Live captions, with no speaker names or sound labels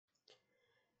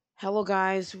Hello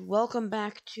guys, welcome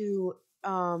back to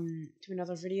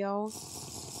another video.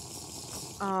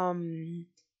 Um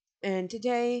and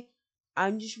today I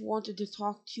just wanted to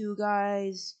talk to you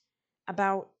guys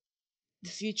about the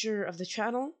future of the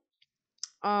channel.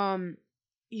 Um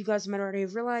you guys might already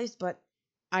have realized, but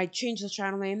I changed the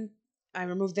channel name. I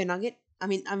removed the nugget. I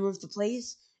removed the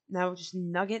playz. Now it's just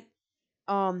nugget.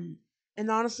 Um and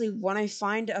honestly, when I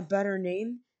find a better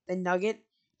name than nugget,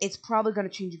 it's probably gonna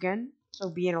change again. So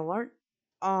be an alert.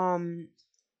 Um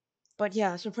But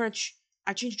yeah, so pretty much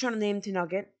I changed the channel name to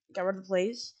Nugget, got rid of the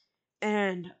plays,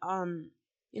 and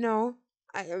you know,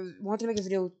 I wanted to make a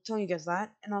video telling you guys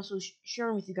that, and also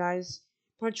sharing with you guys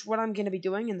pretty much what I'm gonna be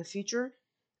doing in the future.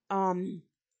 Um,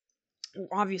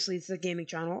 Obviously it's a gaming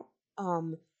channel.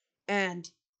 And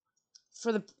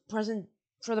for the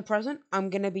present, I'm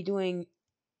gonna be doing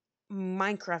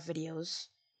Minecraft videos,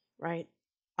 right?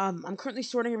 I'm currently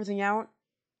sorting everything out.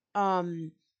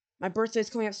 Um, my birthday's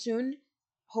coming up soon.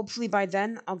 Hopefully by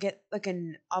then I'll get like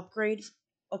an upgrade,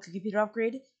 like a computer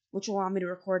upgrade, which will allow me to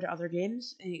record other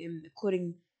games,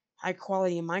 including high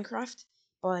quality in Minecraft.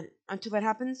 But until that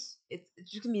happens,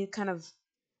 it's just gonna be kind of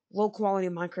low quality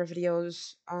Minecraft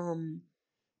videos.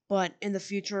 But in the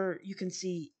future, you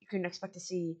can expect to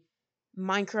see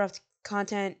Minecraft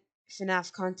content,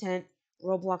 FNAF content,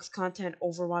 Roblox content,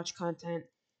 Overwatch content,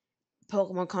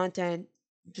 Pokemon content,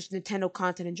 just Nintendo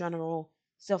content in general,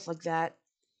 stuff like that.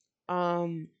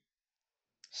 Um,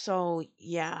 so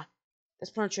yeah, that's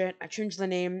pretty much it. I changed the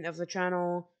name of the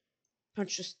channel. Pretty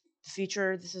much just the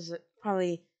future. This is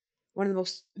probably one of the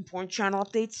most important channel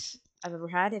updates I've ever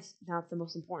had, if not the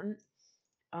most important.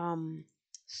 Um,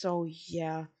 so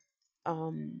yeah.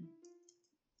 Um,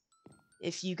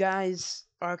 if you guys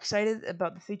are excited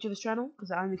about the future of this channel, because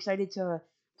I'm excited to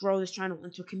grow this channel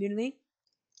into a community,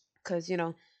 because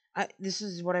this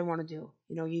is what I want to do.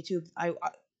 YouTube. I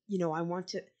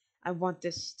want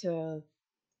this to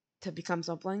become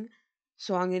something.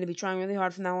 So I'm going to be trying really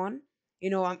hard from now on.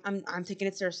 I'm taking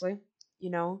it seriously. You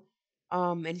know,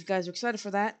 and if you guys are excited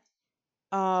for that,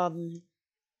 um,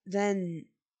 then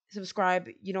subscribe.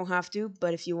 You don't have to,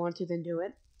 but if you want to, then do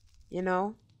it. You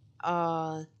know,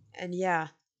 uh, and yeah,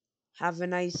 have a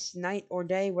nice night or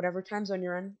day, whatever time zone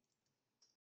you're in.